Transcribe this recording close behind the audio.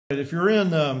If you're in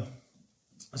 2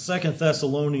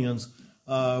 Thessalonians,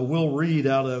 we'll read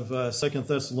out of 2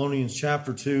 Thessalonians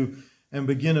chapter 2 and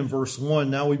begin in verse 1.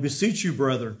 Now we beseech you,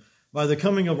 brethren, by the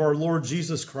coming of our Lord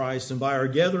Jesus Christ and by our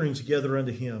gathering together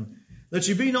unto him, that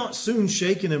ye be not soon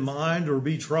shaken in mind or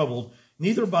be troubled,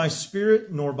 neither by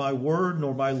spirit, nor by word,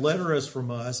 nor by letter as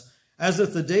from us, as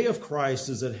that the day of Christ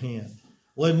is at hand.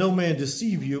 Let no man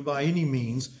deceive you by any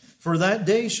means, for that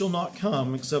day shall not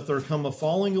come, except there come a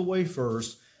falling away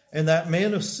first, and that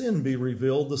man of sin be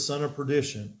revealed, the son of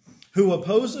perdition, who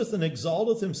opposeth and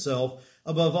exalteth himself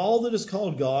above all that is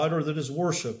called God or that is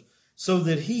worshipped, so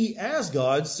that he as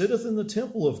God sitteth in the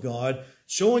temple of God,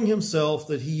 showing himself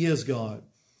that he is God.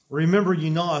 Remember ye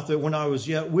not that when I was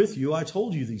yet with you, I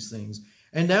told you these things,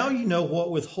 and now you know what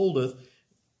withholdeth,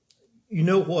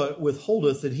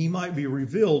 that he might be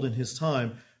revealed in his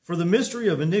time. For the mystery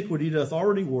of iniquity doth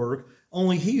already work,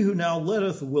 only he who now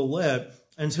letteth will let,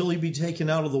 until he be taken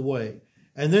out of the way.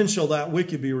 And then shall that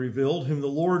wicked be revealed, whom the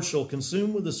Lord shall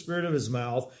consume with the spirit of his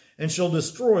mouth, and shall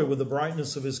destroy with the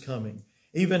brightness of his coming.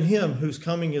 Even him whose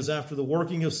coming is after the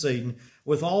working of Satan,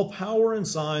 with all power and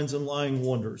signs and lying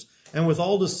wonders, and with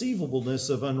all deceivableness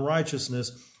of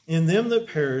unrighteousness in them that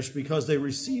perish, because they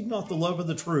receive not the love of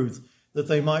the truth, that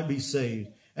they might be saved.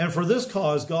 And for this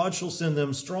cause God shall send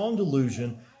them strong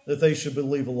delusion, that they should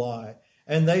believe a lie.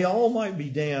 And they all might be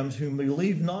damned whom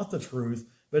believed not the truth,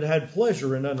 but had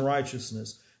pleasure in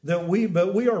unrighteousness. But we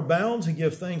are bound to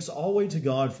give thanks always to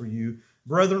God for you,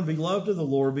 brethren, beloved of the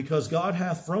Lord, because God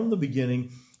hath from the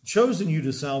beginning chosen you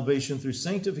to salvation through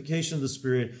sanctification of the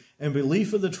Spirit and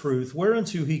belief of the truth,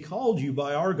 whereunto he called you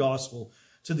by our gospel,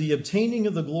 to the obtaining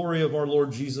of the glory of our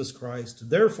Lord Jesus Christ.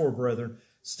 Therefore, brethren,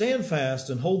 stand fast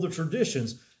and hold the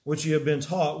traditions which ye have been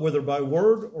taught, whether by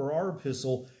word or our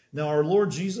epistle. Now our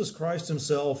Lord Jesus Christ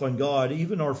himself and God,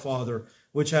 even our Father,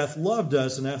 which hath loved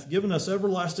us and hath given us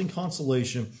everlasting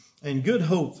consolation and good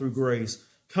hope through grace,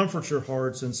 comfort your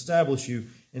hearts and establish you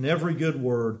in every good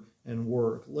word and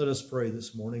work. Let us pray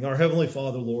this morning. Our Heavenly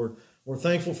Father, Lord, we're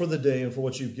thankful for the day and for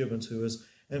what you've given to us.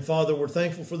 And Father, we're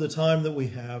thankful for the time that we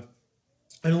have.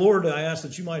 And Lord, I ask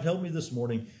that you might help me this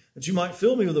morning, that you might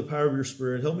fill me with the power of your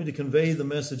Spirit. Help me to convey the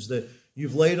message that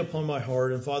you've laid upon my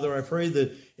heart. And Father, I pray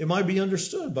that it might be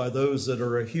understood by those that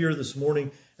are here this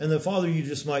morning. And that, Father, you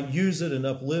just might use it and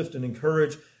uplift and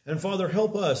encourage. And Father,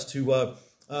 help us to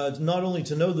not only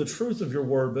to know the truth of your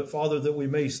word, but Father, that we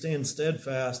may stand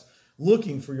steadfast,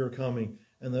 looking for your coming.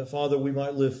 And that, Father, we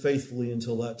might live faithfully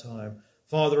until that time.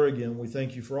 Father, again, we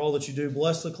thank you for all that you do.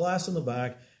 Bless the class in the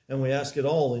back. And we ask it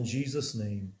all in Jesus'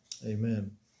 name.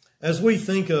 Amen. As we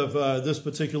think of this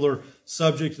particular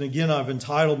subject, and again, I've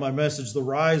entitled my message, The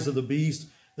Rise of the Beast.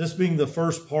 This being the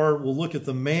first part, we'll look at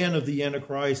the man of the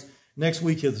Antichrist. Next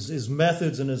week, his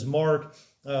methods and his mark.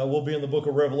 We'll be in the book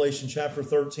of Revelation, chapter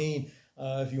 13,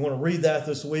 if you want to read that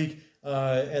this week.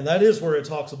 And that is where it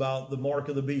talks about the mark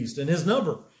of the beast and his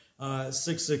number,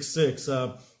 666.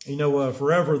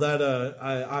 Forever that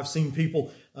I've seen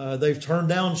people, they've turned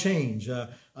down change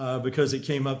because it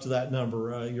came up to that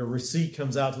number. Your receipt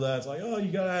comes out to that. It's like, oh,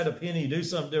 you got to add a penny, do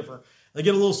something different. They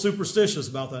get a little superstitious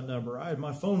about that number. I had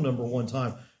my phone number one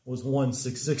time was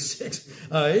 1666.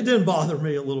 It didn't bother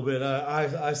me a little bit.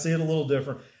 I see it a little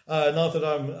different. Not that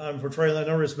I'm portraying that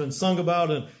number. It's been sung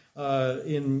about in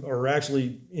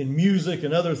music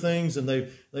and other things, and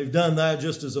they've done that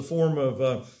just as a form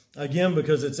of again,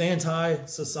 because it's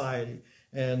anti-society,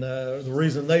 and the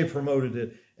reason they promoted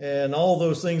it, and all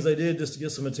those things they did just to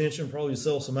get some attention, probably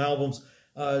sell some albums,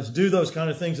 to do those kind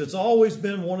of things. It's always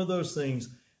been one of those things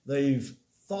they've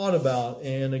thought about,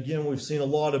 and again, we've seen a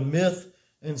lot of myth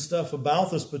and stuff about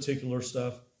this particular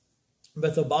stuff,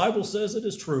 but the Bible says it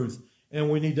is truth, and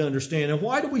we need to understand. And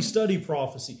why do we study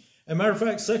prophecy? As a matter of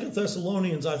fact, 2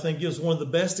 Thessalonians, I think, gives one of the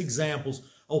best examples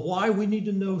of why we need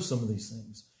to know some of these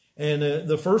things. And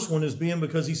the first one is being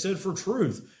because he said for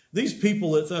truth. These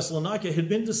people at Thessalonica had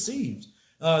been deceived.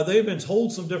 They had been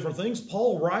told some different things.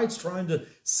 Paul writes trying to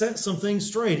set some things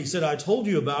straight. He said, I told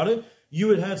you about it. You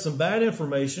had some bad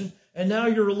information, and now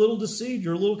you're a little deceived.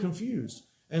 You're a little confused.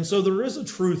 And so there is a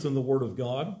truth in the Word of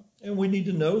God, and we need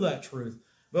to know that truth.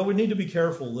 But we need to be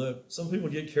careful that some people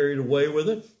get carried away with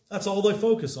it. That's all they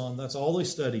focus on. That's all they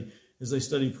study, is they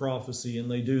study prophecy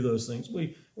and they do those things.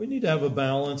 We need to have a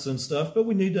balance and stuff, but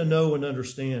we need to know and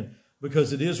understand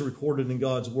because it is recorded in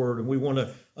God's Word, and we want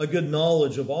a good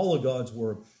knowledge of all of God's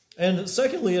Word. And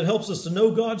secondly, it helps us to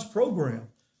know God's program.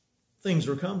 Things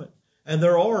are coming, and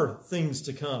there are things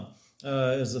to come.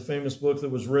 As the famous book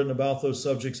that was written about those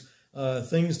subjects,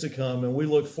 things to come, and we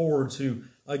look forward to,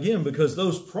 again, because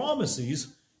those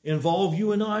promises involve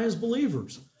you and I as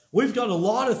believers. We've got a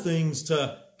lot of things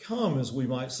to come, as we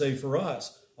might say, for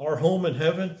us. Our home in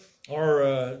heaven,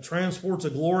 our transport to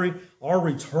glory, our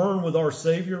return with our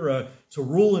Savior to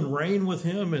rule and reign with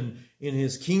Him and in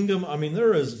His kingdom. I mean,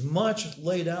 there is much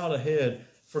laid out ahead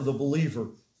for the believer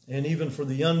and even for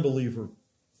the unbeliever.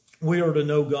 We are to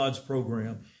know God's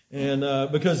program. And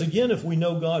because, again, if we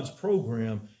know God's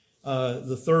program,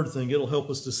 the third thing, it'll help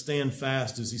us to stand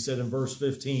fast, as he said in verse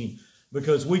 15,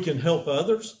 because we can help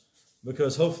others,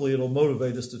 because hopefully it'll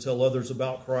motivate us to tell others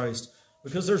about Christ,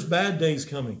 because there's bad days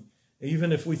coming.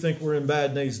 Even if we think we're in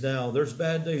bad days now, there's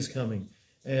bad days coming.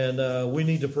 And we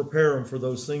need to prepare them for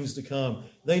those things to come.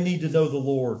 They need to know the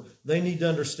Lord. They need to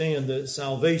understand that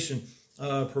salvation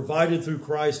provided through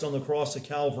Christ on the cross of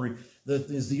Calvary,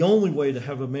 that is the only way to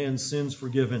have a man's sins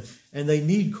forgiven. And they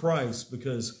need Christ,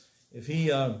 because if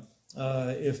the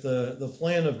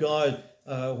plan of God,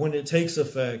 when it takes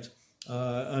effect,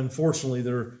 unfortunately,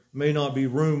 there may not be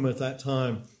room at that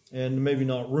time. And maybe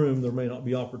not room, there may not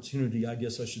be opportunity, I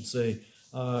guess I should say.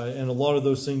 And a lot of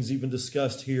those things even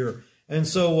discussed here. And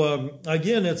so,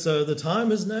 again, it's the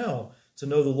time is now to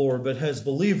know the Lord. But as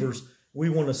believers, we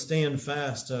want to stand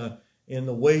fast in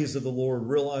the ways of the Lord,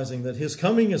 realizing that His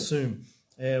coming is soon.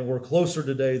 And we're closer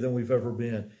today than we've ever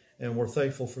been. And we're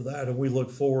thankful for that. And we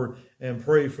look forward and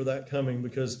pray for that coming,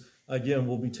 because, again,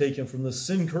 we'll be taken from this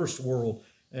sin-cursed world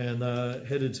and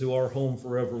headed to our home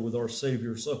forever with our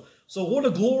Savior. So what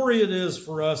a glory it is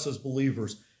for us as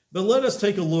believers. But let us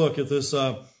take a look at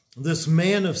this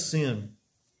man of sin.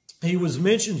 He was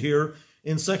mentioned here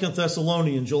in 2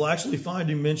 Thessalonians. You'll actually find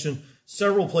him mentioned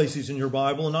several places in your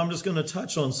Bible, and I'm just going to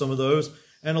touch on some of those.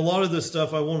 And a lot of this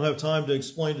stuff I won't have time to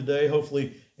explain today.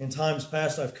 Hopefully, in times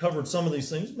past, I've covered some of these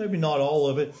things, maybe not all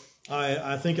of it.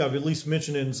 I think I've at least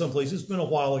mentioned it in some places. It's been a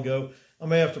while ago. I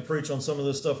may have to preach on some of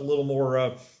this stuff a little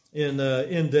more in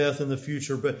depth in the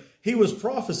future. But he was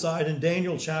prophesied in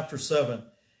Daniel chapter 7.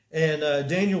 And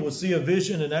Daniel would see a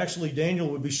vision, and actually Daniel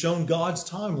would be shown God's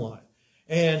timeline.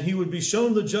 And he would be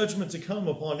shown the judgment to come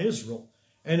upon Israel.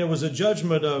 And it was a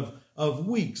judgment of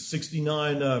weeks,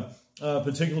 69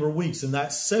 particular weeks. And that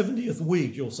 70th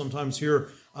week, you'll sometimes hear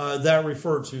that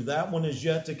referred to. That one is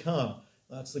yet to come.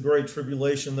 That's the great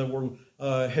tribulation that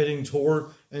we're heading toward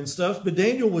and stuff. But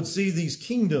Daniel would see these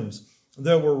kingdoms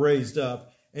that were raised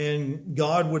up. And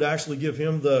God would actually give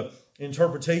him the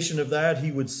interpretation of that.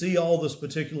 He would see all this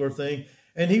particular thing.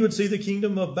 And he would see the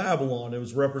kingdom of Babylon. It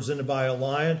was represented by a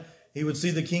lion. He would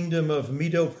see the kingdom of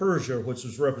Medo-Persia, which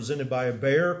was represented by a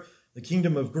bear. The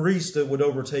kingdom of Greece that would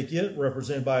overtake it,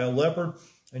 represented by a leopard.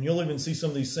 And you'll even see some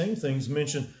of these same things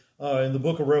mentioned in the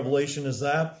book of Revelation as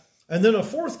that. And then a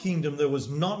fourth kingdom that was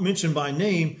not mentioned by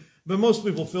name, but most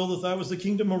people feel that that was the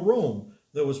kingdom of Rome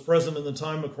that was present in the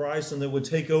time of Christ and that would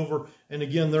take over, and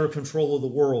again, their control of the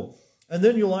world. And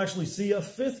then you'll actually see a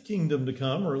fifth kingdom to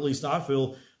come, or at least I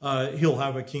feel he'll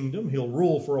have a kingdom. He'll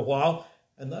rule for a while,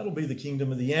 and that'll be the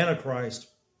kingdom of the Antichrist.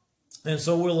 And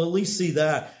so we'll at least see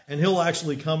that, and he'll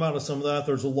actually come out of some of that.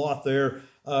 There's a lot there,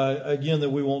 again, that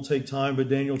we won't take time, but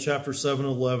Daniel chapter 7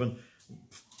 and 11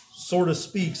 sort of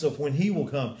speaks of when he will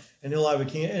come, and he'll have a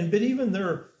kingdom. But even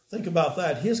there, think about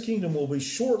that. His kingdom will be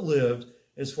short-lived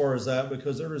as far as that,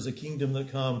 because there is a kingdom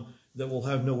that come that will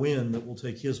have no end, that will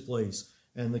take his place,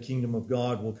 and the kingdom of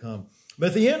God will come.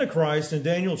 But the Antichrist, in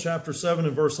Daniel chapter 7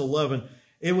 and verse 11,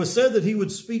 it was said that he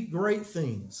would speak great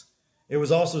things. It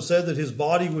was also said that his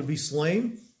body would be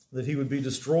slain, that he would be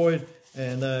destroyed,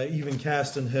 and even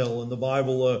cast in hell. And the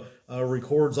Bible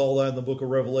records all that in the book of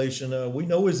Revelation. We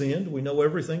know his end. We know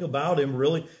everything about him,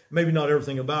 really. Maybe not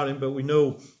everything about him, but we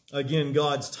know, again,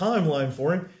 God's timeline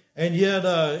for him. And yet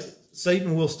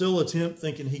Satan will still attempt,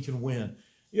 thinking he can win.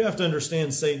 You have to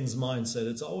understand Satan's mindset.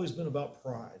 It's always been about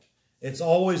pride. It's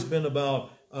always been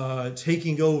about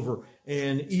taking over.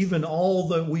 And even all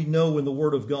that we know in the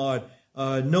Word of God,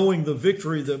 knowing the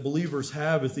victory that believers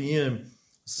have at the end,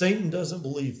 Satan doesn't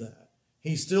believe that.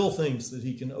 He still thinks that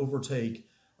he can overtake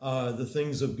the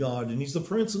things of God. And he's the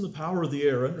prince and the power of the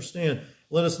air. Understand,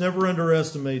 let us never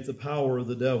underestimate the power of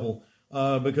the devil,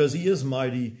 because he is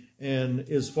mighty, and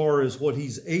as far as what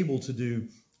he's able to do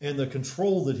and the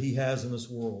control that he has in this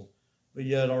world. But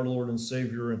yet our Lord and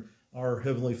Savior and our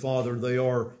Heavenly Father, they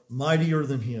are mightier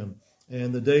than him.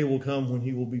 And the day will come when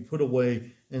he will be put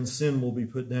away and sin will be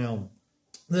put down.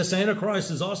 This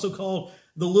Antichrist is also called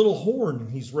the little horn.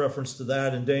 He's referenced to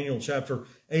that in Daniel chapter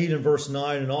 8 and verse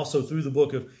 9, and also through the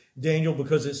book of Daniel,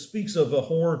 because it speaks of a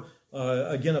horn,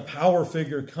 again, a power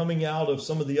figure coming out of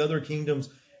some of the other kingdoms.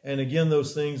 And again,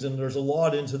 those things, and there's a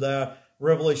lot into that.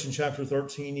 Revelation chapter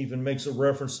 13 even makes a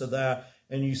reference to that.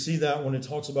 And you see that when it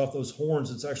talks about those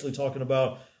horns, it's actually talking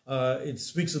about, it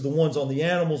speaks of the ones on the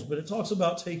animals, but it talks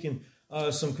about taking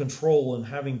some control and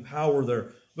having power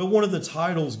there. But one of the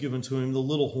titles given to him, the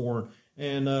little horn,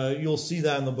 and you'll see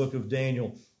that in the book of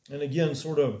Daniel. And again,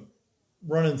 sort of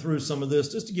running through some of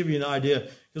this just to give you an idea,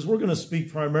 because we're going to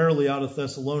speak primarily out of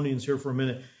Thessalonians here for a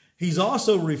minute. He's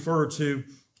also referred to,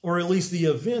 or at least the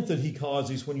event that he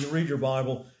causes when you read your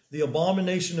Bible, the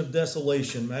abomination of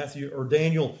desolation,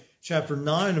 Daniel chapter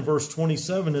 9 and verse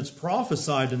 27. It's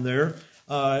prophesied in there,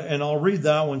 and I'll read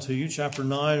that one to you, chapter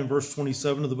 9 and verse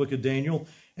 27 of the book of Daniel.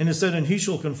 And it said, "And he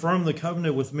shall confirm the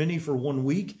covenant with many for 1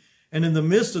 week, and in the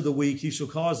midst of the week he shall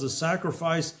cause the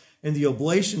sacrifice and the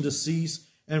oblation to cease,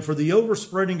 and for the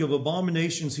overspreading of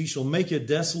abominations he shall make it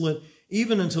desolate,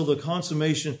 even until the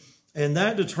consummation, and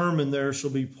that determined there shall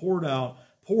be poured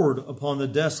upon the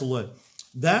desolate."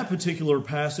 That particular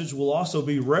passage will also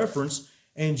be referenced,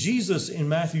 and Jesus in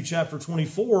Matthew chapter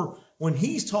 24, when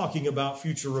he's talking about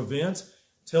future events,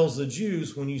 tells the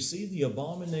Jews, when you see the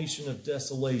abomination of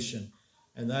desolation,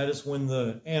 and that is when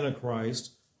the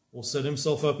Antichrist will set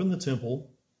himself up in the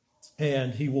temple,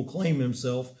 and he will claim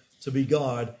himself to be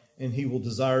God, and he will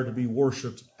desire to be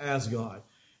worshipped as God.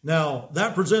 Now,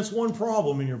 that presents one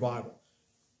problem in your Bible.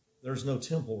 There's no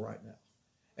temple right now.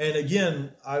 And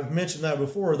again, I've mentioned that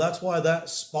before. That's why that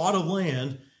spot of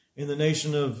land in the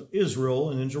nation of Israel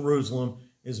and in Jerusalem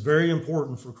is very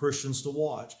important for Christians to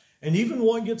watch. And even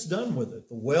what gets done with it.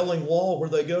 The Wailing Wall, where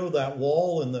they go, that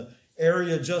wall and the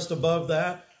area just above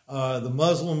that, the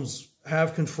Muslims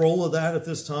have control of that at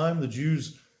this time. The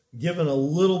Jews given a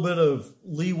little bit of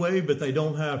leeway, but they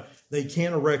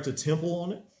can't erect a temple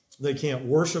on it. They can't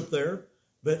worship there.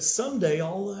 But someday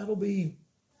all that'll be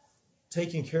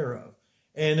taken care of.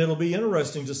 And it'll be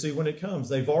interesting to see when it comes.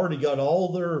 They've already got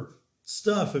all their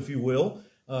stuff, if you will.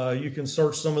 You can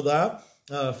search some of that,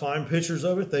 find pictures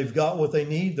of it. They've got what they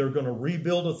need. They're going to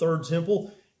rebuild a third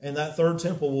temple, and that third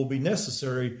temple will be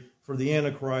necessary for the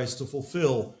Antichrist to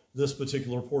fulfill this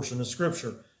particular portion of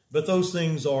Scripture. But those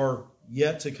things are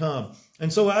yet to come.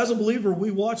 And so as a believer,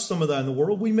 we watch some of that in the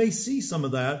world. We may see some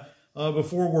of that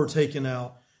before we're taken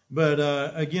out. But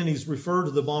again, he's referred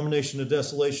to the abomination of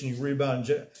desolation. You read about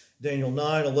in Daniel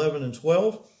 9, 11, and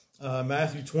 12,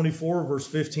 Matthew 24, verse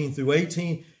 15 through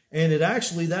 18. And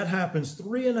that happens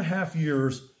 3.5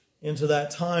 years into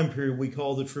that time period we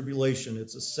call the tribulation.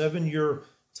 It's a 7-year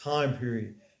time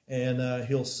period. And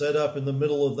he'll set up in the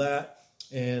middle of that,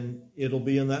 and it'll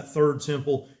be in that third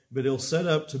temple, but he'll set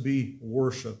up to be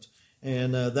worshiped.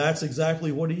 And that's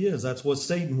exactly what he is. That's what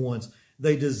Satan wants.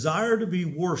 They desire to be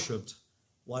worshiped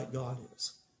like God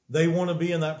is. They want to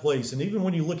be in that place. And even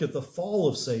when you look at the fall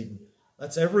of Satan,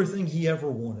 that's everything he ever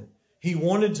wanted. He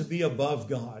wanted to be above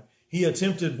God. He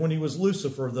attempted, when he was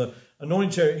Lucifer, the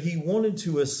anointed cherub, he wanted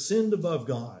to ascend above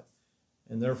God.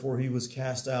 And therefore he was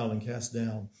cast out and cast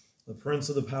down. The prince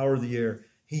of the power of the air.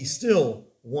 He still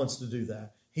wants to do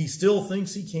that. He still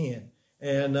thinks he can.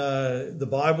 And the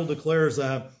Bible declares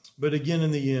that. But again,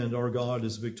 in the end, our God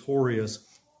is victorious.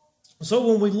 So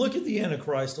when we look at the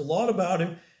Antichrist, a lot about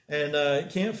him, and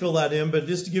can't fill that in, but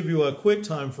just to give you a quick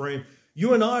time frame,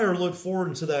 you and I are looking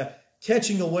forward to that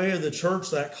catching away of the church,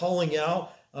 that calling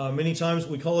out. Many times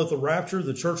we call it the rapture.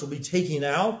 The church will be taken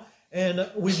out. And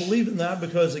we believe in that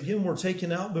because, again, we're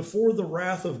taken out before the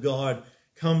wrath of God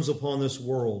comes upon this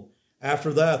world.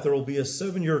 After that, there will be a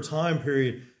 7-year time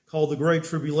period called the Great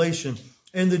Tribulation.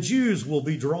 And the Jews will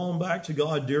be drawn back to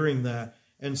God during that.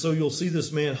 And so you'll see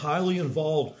this man highly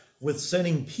involved with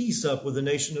setting peace up with the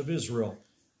nation of Israel.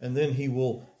 And then he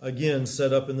will again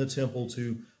set up in the temple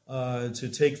to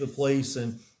take the place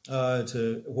and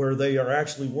to where they are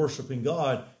actually worshiping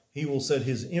God. He will set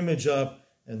his image up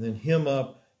and then him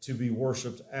up to be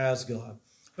worshiped as God.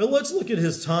 But let's look at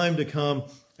his time to come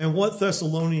and what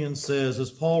Thessalonians says as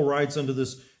Paul writes unto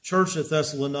this church at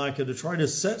Thessalonica to try to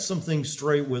set some things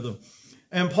straight with them.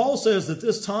 And Paul says that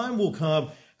this time will come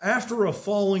after a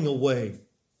falling away.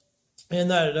 And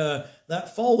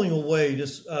that falling away,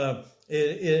 just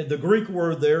the Greek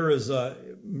word there is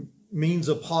means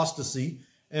apostasy,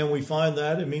 and we find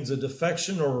that it means a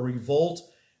defection or a revolt,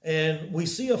 and we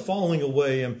see a falling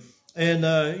away,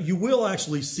 and you will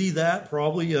actually see that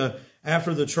probably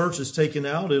after the church is taken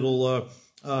out.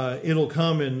 It'll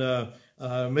come in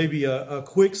maybe a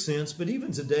quick sense, but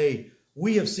even today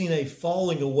we have seen a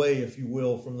falling away, if you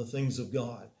will, from the things of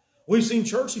God. We've seen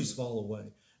churches fall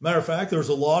away. Matter of fact, there's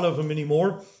a lot of them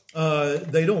anymore.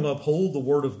 They don't uphold the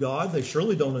Word of God. They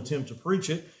surely don't attempt to preach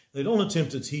it. They don't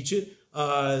attempt to teach it.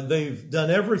 They've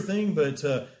done everything but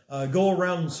go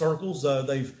around in circles.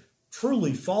 They've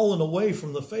truly fallen away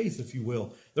from the faith, if you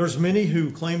will. There's many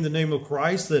who claim the name of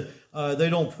Christ that they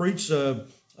don't preach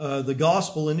the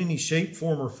gospel in any shape,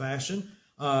 form, or fashion.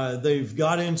 They've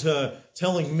got into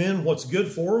telling men what's good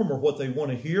for them or what they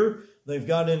want to hear. They've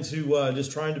got into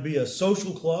just trying to be a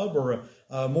social club or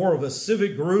more of a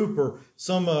civic group or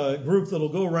some group that'll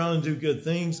go around and do good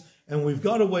things. And we've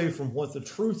got away from what the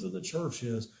truth of the church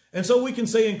is. And so we can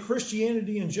say in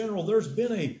Christianity in general, there's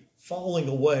been a falling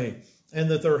away and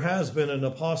that there has been an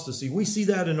apostasy. We see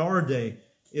that in our day.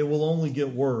 It will only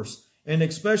get worse. And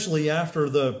especially after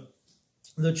the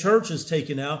church is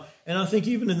taken out. And I think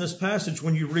even in this passage,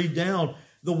 when you read down,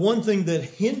 the one thing that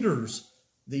hinders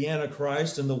the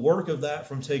Antichrist and the work of that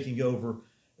from taking over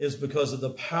is because of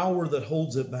the power that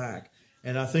holds it back.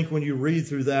 And I think when you read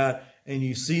through that and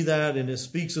you see that, and it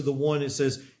speaks of the one, it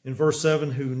says in verse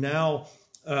 7,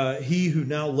 he who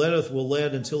now letteth will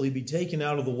let until he be taken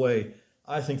out of the way.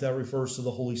 I think that refers to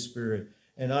the Holy Spirit.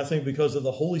 And I think because of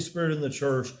the Holy Spirit in the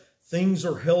church, things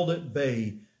are held at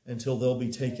bay until they'll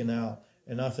be taken out.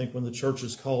 And I think when the church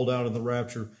is called out in the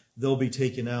rapture, they'll be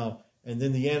taken out. And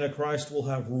then the Antichrist will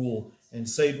have rule, and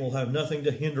Satan will have nothing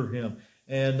to hinder him.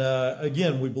 And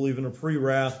again, we believe in a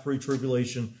pre-wrath,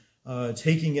 pre-tribulation,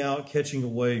 taking out, catching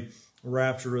away,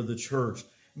 rapture of the church.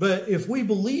 But if we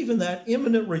believe in that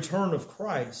imminent return of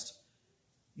Christ,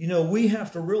 we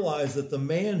have to realize that the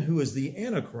man who is the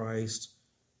Antichrist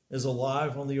is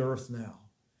alive on the earth now.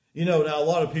 Now a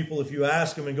lot of people, if you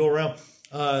ask them and go around,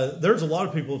 there's a lot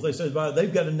of people, if they say about it,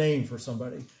 they've got a name for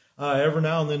somebody. Every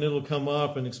now and then it'll come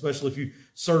up, and especially if you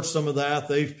search some of that,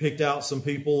 they've picked out some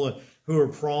people who are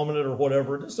prominent or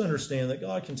whatever. Just understand that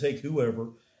God can take whoever,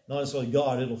 not necessarily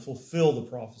God, it'll fulfill the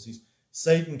prophecies.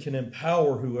 Satan can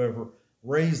empower whoever,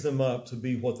 raise them up to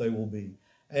be what they will be.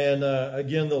 And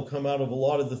again, they'll come out of a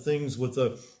lot of the things with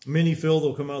the many fill.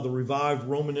 They'll come out of the revived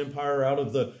Roman Empire, out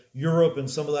of the Europe and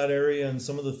some of that area, and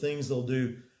some of the things they'll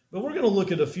do. But we're going to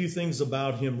look at a few things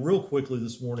about him real quickly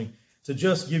this morning to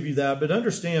just give you that. But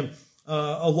understand,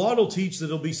 a lot will teach that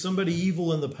it'll be somebody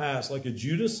evil in the past, like a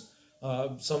Judas.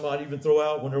 Some might even throw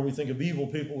out, whenever we think of evil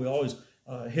people, we always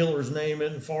Hitler's name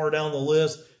it and far down the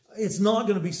list. It's not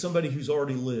going to be somebody who's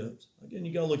already lived. Again,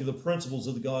 you got to look at the principles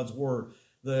of the God's word,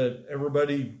 that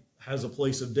everybody has a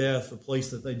place of death, a place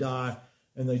that they die,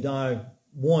 and they die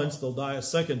once. They'll die a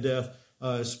second death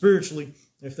spiritually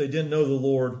if they didn't know the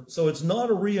Lord. So it's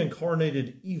not a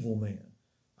reincarnated evil man.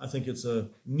 I think it's a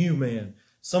new man,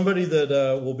 somebody that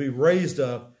will be raised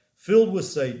up, filled with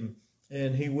Satan,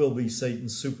 and he will be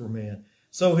Satan's Superman.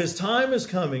 So his time is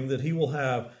coming that he will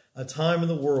have a time in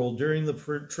the world during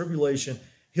the tribulation.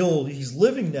 He's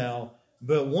living now,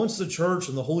 but once the church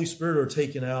and the Holy Spirit are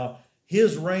taken out,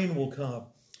 his reign will come.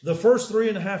 The first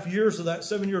 3.5 years of that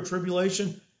 7-year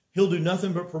tribulation, he'll do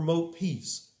nothing but promote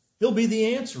peace. He'll be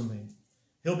the answer man.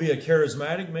 He'll be a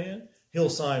charismatic man. He'll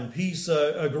sign peace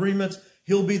agreements.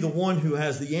 He'll be the one who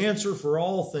has the answer for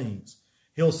all things.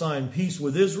 He'll sign peace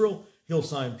with Israel. He'll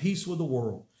sign peace with the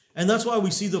world. And that's why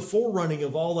we see the forerunning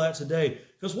of all that today.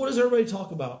 Because what does everybody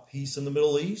talk about? Peace in the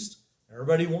Middle East?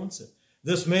 Everybody wants it.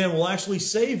 This man will actually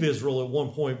save Israel at one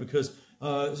point, because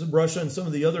Russia and some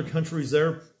of the other countries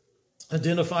there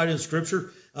identified in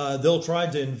Scripture, they'll try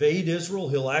to invade Israel.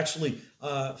 He'll actually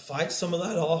fight some of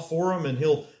that off for them, and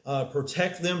he'll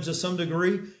protect them to some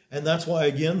degree. And that's why,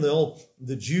 again,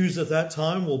 the Jews at that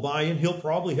time will buy in. He'll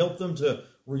probably help them to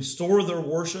restore their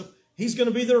worship. He's going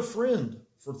to be their friend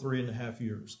for 3.5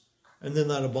 years. And then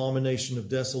that abomination of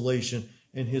desolation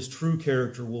and his true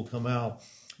character will come out.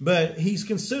 But he's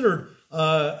considered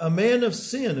a man of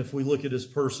sin if we look at his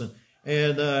person.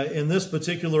 And in this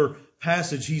particular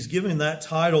passage, he's given that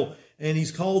title, and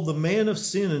he's called the man of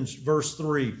sin in verse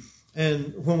 3.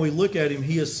 And when we look at him,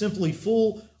 he is simply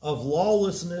full of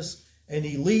lawlessness, and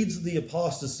he leads the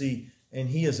apostasy, and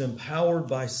he is empowered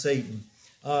by Satan.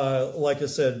 Like I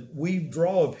said, we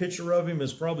draw a picture of him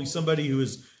as probably somebody who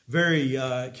is very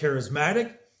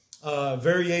charismatic,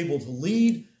 very able to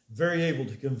lead, very able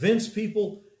to convince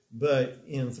people. But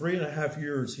in 3.5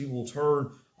 years, he will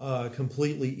turn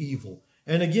completely evil.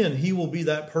 And again, he will be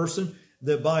that person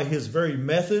that by his very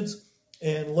methods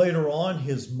and later on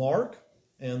his mark,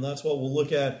 and that's what we'll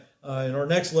look at in our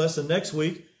next lesson next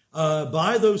week,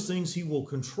 by those things he will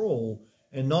control,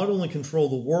 and not only control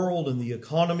the world and the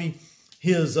economy,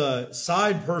 his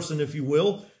side person, if you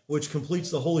will, which completes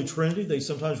the Holy Trinity. They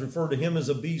sometimes refer to him as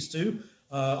a beast too.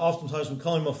 Oftentimes we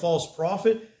call him a false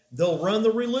prophet. They'll run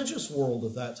the religious world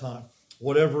at that time,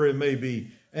 whatever it may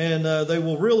be. And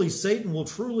Satan will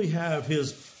truly have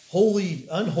his holy,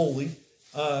 unholy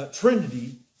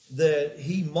Trinity, that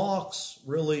he mocks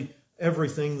really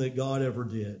everything that God ever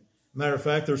did. Matter of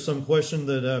fact, there's some question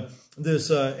that this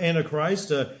Antichrist,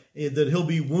 that he'll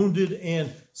be wounded,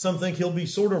 and some think he'll be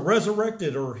sort of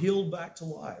resurrected or healed back to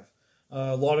life.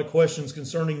 A lot of questions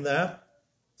concerning that.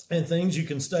 and things you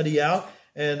can study out.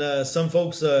 And some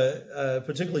folks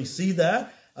particularly see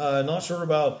that. Not sure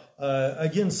about,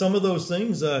 again, some of those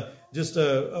things, just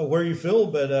where you feel,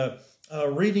 but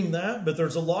reading that. But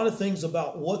there's a lot of things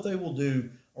about what they will do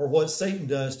or what Satan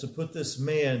does to put this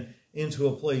man into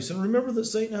a place. And remember that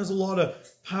Satan has a lot of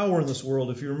power in this world.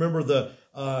 If you remember the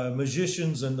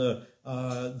magicians and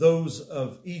those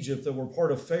of Egypt that were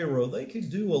part of Pharaoh, they could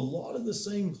do a lot of the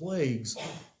same plagues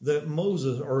that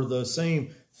Moses, or the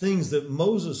same things that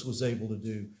Moses was able to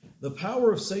do. The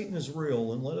power of Satan is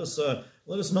real, and let us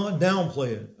not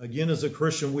downplay it. Again, as a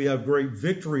Christian, we have great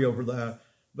victory over that,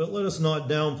 but let us not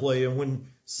downplay it. And when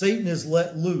Satan is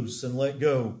let loose and let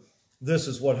go, this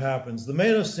is what happens. The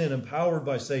man of sin, empowered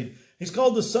by Satan, he's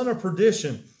called the son of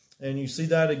perdition. And you see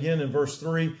that again in verse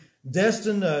 3.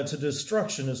 Destined to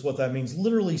destruction is what that means.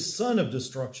 Literally, son of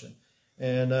destruction.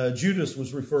 And Judas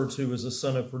was referred to as a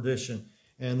son of perdition.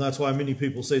 And that's why many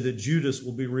people say that Judas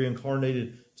will be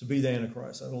reincarnated to be the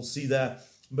Antichrist. I don't see that.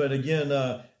 But again,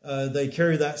 they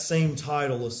carry that same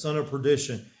title, a son of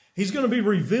perdition. He's going to be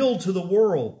revealed to the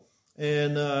world.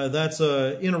 And that's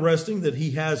interesting that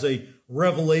he has a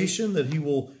revelation that he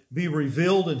will be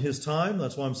revealed in his time.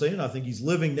 That's why I'm saying I think he's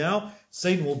living now.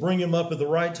 Satan will bring him up at the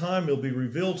right time. He'll be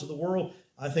revealed to the world.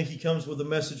 I think he comes with a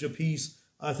message of peace.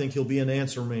 I think he'll be an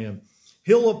answer man.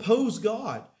 He'll oppose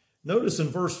God. Notice in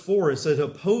verse 4 it said,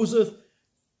 opposeth,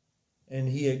 and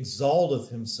he exalteth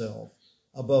himself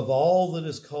above all that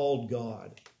is called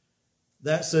God.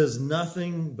 That says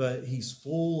nothing but he's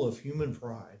full of human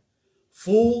pride.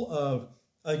 Full of,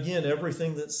 again,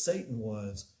 everything that Satan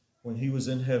was when he was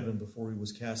in heaven before he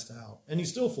was cast out. And he's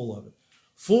still full of it.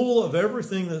 Full of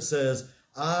everything that says,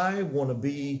 I want to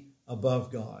be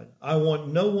above God. I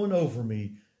want no one over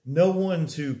me, no one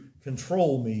to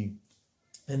control me.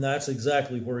 And that's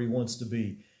exactly where he wants to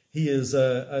be. He is,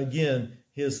 again,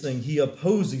 his thing. He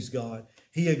opposes God.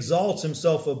 He exalts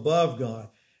himself above God.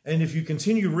 And if you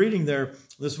continue reading there,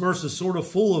 this verse is sort of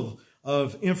full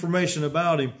of information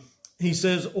about him. He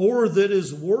says, or that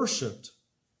is worshipped.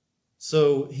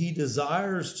 So he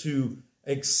desires to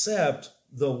accept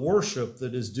the worship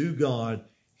that is due God.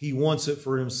 He wants it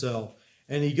for himself.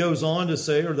 And he goes on to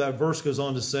say, or that verse goes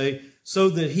on to say, so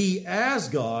that he as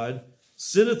God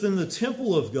sitteth in the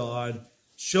temple of God,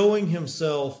 showing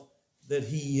himself that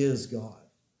he is God.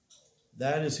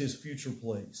 That is his future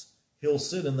place. He'll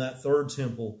sit in that third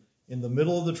temple in the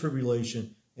middle of the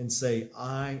tribulation and say,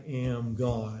 I am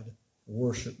God,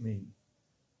 worship me.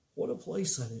 What a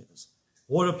place that is.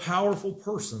 What a powerful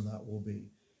person that will be.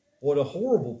 What a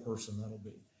horrible person that will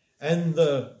be. And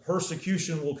the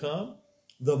persecution will come.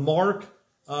 The mark,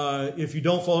 if you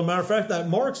don't follow, matter of fact, that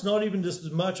mark's not even just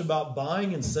as much about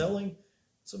buying and selling.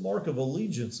 It's a mark of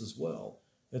allegiance as well.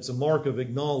 It's a mark of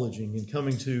acknowledging and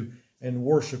coming to and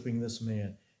worshiping this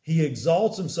man. He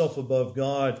exalts himself above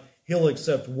God. He'll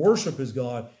accept worship as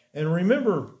God. And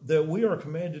remember that we are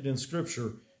commanded in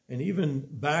Scripture, and even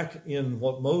back in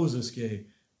what Moses gave,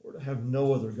 we're to have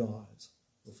no other gods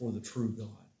before the true God.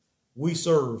 We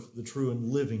serve the true and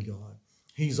living God.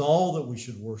 He's all that we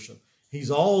should worship. He's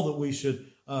all that we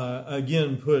should,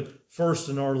 again, put first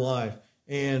in our life.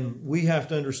 And we have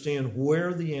to understand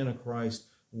where the Antichrist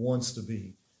wants to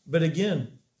be. But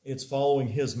again, it's following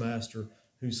his master,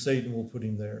 who Satan will put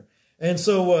him there. And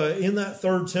so in that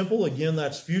third temple, again,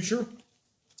 that's future.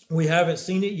 We haven't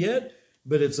seen it yet,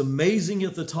 but it's amazing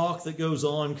at the talk that goes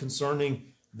on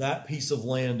concerning that piece of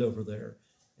land over there.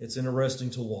 It's interesting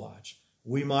to watch.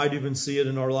 We might even see it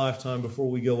in our lifetime before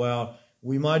we go out.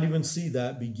 We might even see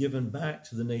that be given back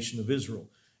to the nation of Israel.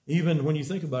 Even when you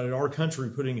think about it, our country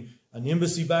putting an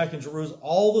embassy back in Jerusalem,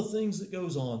 all the things that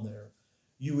goes on there.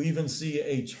 You even see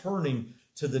a turning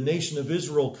to the nation of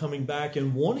Israel coming back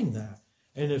and wanting that.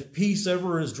 And if peace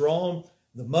ever is drawn,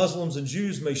 the Muslims and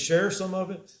Jews may share some of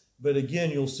it. But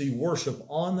again, you'll see worship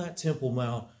on that Temple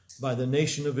Mount by the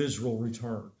nation of Israel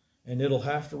return. And it'll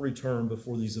have to return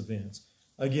before these events.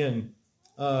 Again,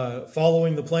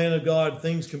 following the plan of God,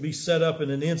 things can be set up in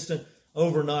an instant,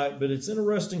 overnight, but it's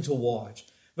interesting to watch.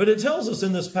 But it tells us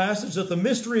in this passage that the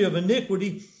mystery of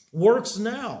iniquity works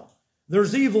now.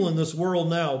 There's evil in this world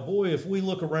now. Boy, if we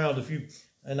look around,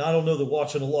 and I don't know that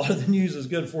watching a lot of the news is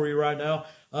good for you right now,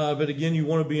 but again, you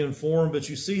want to be informed, but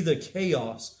you see the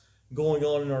chaos going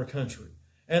on in our country.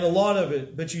 And a lot of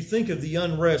it, but you think of the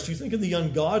unrest, you think of the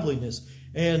ungodliness,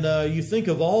 and you think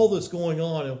of all that's going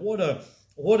on, and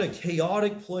what a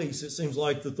chaotic place it seems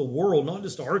like that the world, not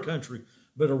just our country,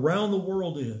 but around the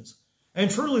world is. And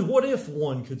truly, what if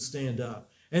one could stand up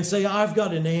and say, I've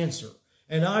got an answer,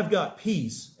 and I've got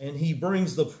peace, and he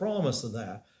brings the promise of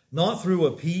that, not through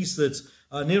a peace that's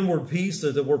an inward peace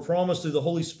that we're promised through the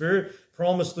Holy Spirit,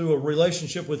 promised through a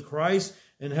relationship with Christ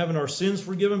and having our sins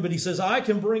forgiven. But he says, I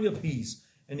can bring a peace.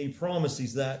 And he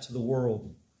promises that to the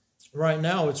world. Right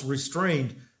now, it's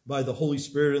restrained by the Holy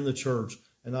Spirit in the church.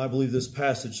 And I believe this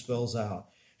passage spells out.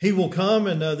 He will come,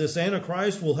 and this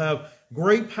Antichrist will have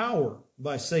great power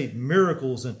by Satan,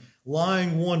 miracles and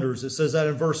lying wonders. It says that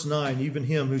in verse 9, even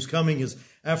him who's coming is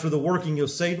after the working of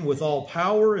Satan with all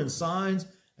power and signs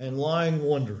and lying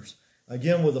wonders.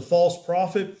 Again, with a false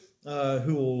prophet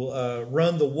who will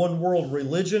run the one world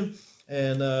religion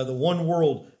and the one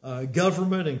world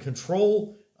government and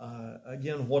control.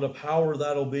 Again, what a power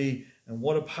that'll be, and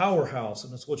what a powerhouse.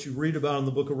 And that's what you read about in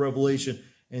the book of Revelation.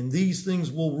 And these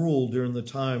things will rule during the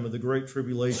time of the Great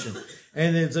Tribulation.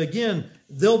 And it's, again,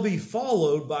 they'll be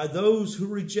followed by those who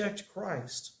reject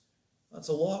Christ. That's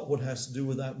a lot what has to do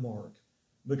with that mark,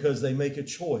 because they make a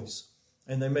choice.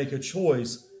 And they make a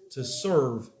choice to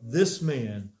serve this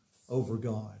man over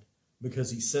God,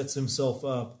 because he sets himself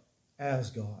up as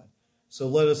God. So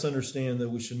let us understand that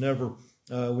we should never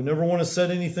want to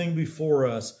set anything before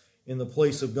us in the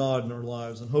place of God in our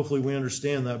lives. And hopefully we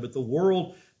understand that. But the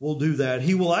world will do that.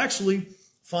 He will actually,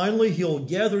 finally, he'll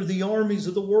gather the armies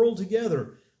of the world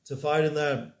together to fight in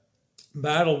that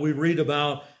battle we read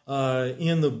about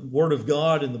in the Word of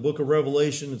God, in the book of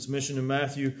Revelation. It's mentioned in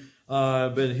Matthew.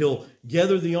 But he'll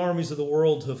gather the armies of the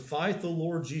world to fight the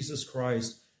Lord Jesus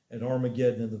Christ at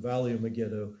Armageddon, in the valley of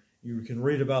Megiddo. You can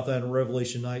read about that in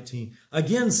Revelation 19.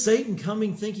 Again, Satan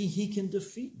coming thinking he can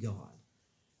defeat God.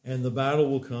 And the battle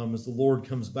will come as the Lord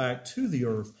comes back to the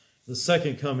earth. The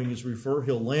second coming is referred.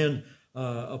 He'll land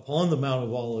upon the Mount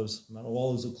of Olives. The Mount of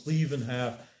Olives will cleave in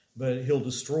half, but he'll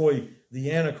destroy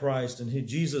the Antichrist. And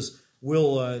Jesus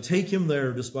will take him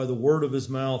there just by the word of his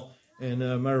mouth. And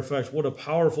matter of fact, what a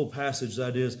powerful passage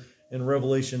that is in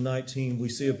Revelation 19. We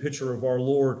see a picture of our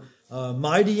Lord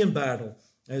mighty in battle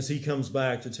as he comes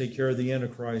back to take care of the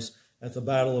Antichrist at the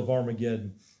Battle of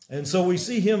Armageddon. And so we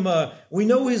see him, we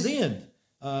know his end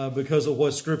because of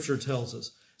what Scripture tells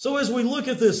us. So as we look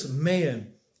at this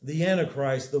man, the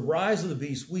Antichrist, the rise of the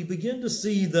beast, we begin to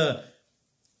see the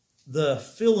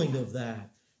filling of that,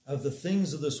 of the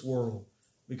things of this world.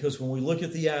 Because when we look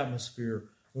at the atmosphere,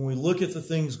 when we look at the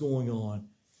things going on,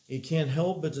 it can't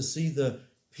help but to see the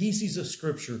pieces of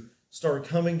Scripture start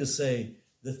coming to say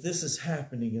that this is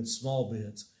happening in small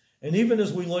bits. And even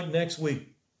as we look next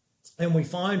week and we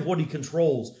find what he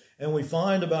controls, and we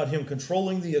find about him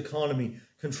controlling the economy,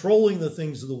 controlling the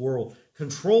things of the world,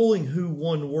 controlling who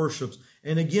one worships,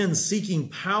 and again seeking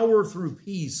power through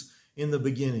peace in the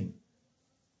beginning.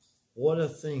 What a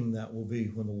thing that will be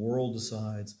when the world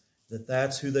decides that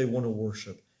that's who they want to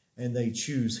worship, and they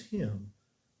choose him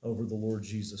over the Lord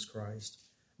Jesus Christ.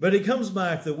 But it comes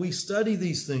back that we study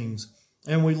these things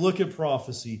and we look at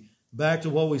prophecy, back to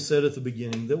what we said at the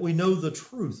beginning, that we know the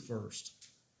truth first.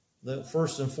 That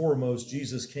first and foremost,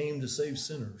 Jesus came to save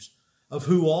sinners, of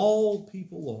who all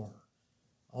people are.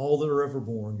 All that are ever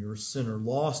born, you're a sinner,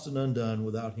 lost and undone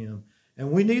without him.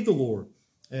 And we need the Lord.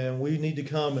 And we need to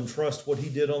come and trust what he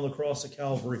did on the cross of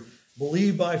Calvary.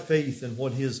 Believe by faith in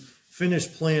what his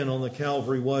finished plan on the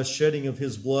Calvary was, shedding of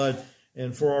his blood,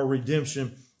 and for our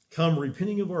redemption. Come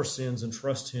repenting of our sins and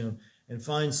trust him and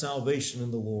find salvation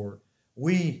in the Lord.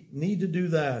 We need to do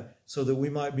that so that we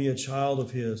might be a child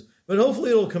of his. But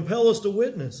hopefully it'll compel us to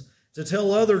witness, to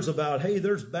tell others about, hey,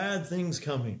 there's bad things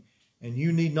coming. And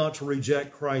you need not to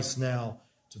reject Christ now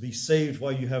to be saved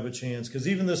while you have a chance. Because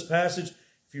even this passage,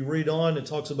 if you read on, it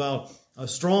talks about a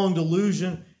strong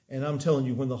delusion. And I'm telling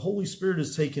you, when the Holy Spirit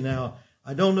is taken out,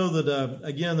 I don't know that,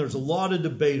 again, there's a lot of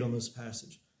debate on this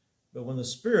passage. But when the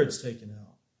Spirit's taken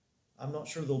out, I'm not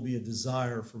sure there'll be a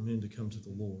desire for men to come to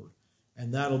the Lord.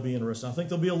 And that'll be interesting. I think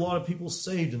there'll be a lot of people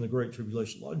saved in the Great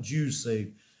Tribulation, a lot of Jews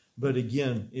saved. But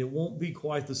again, it won't be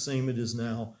quite the same it is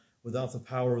now without the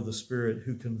power of the Spirit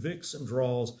who convicts and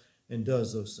draws and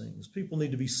does those things. People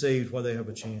need to be saved while they have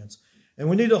a chance. And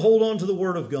we need to hold on to the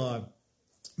Word of God.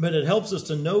 But it helps us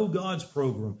to know God's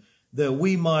program that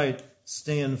we might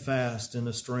stand fast in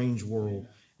a strange world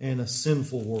and a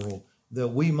sinful world, that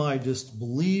we might just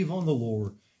believe on the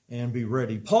Lord and be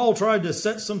ready. Paul tried to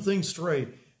set some things straight,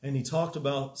 and he talked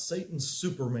about Satan's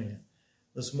Superman.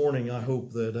 This morning, I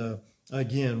hope that,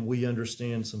 again, we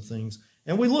understand some things.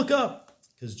 And we look up,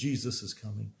 because Jesus is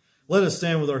coming. Let us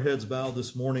stand with our heads bowed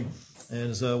this morning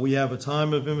as we have a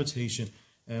time of invitation,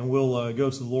 and we'll go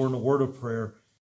to the Lord in a word of prayer.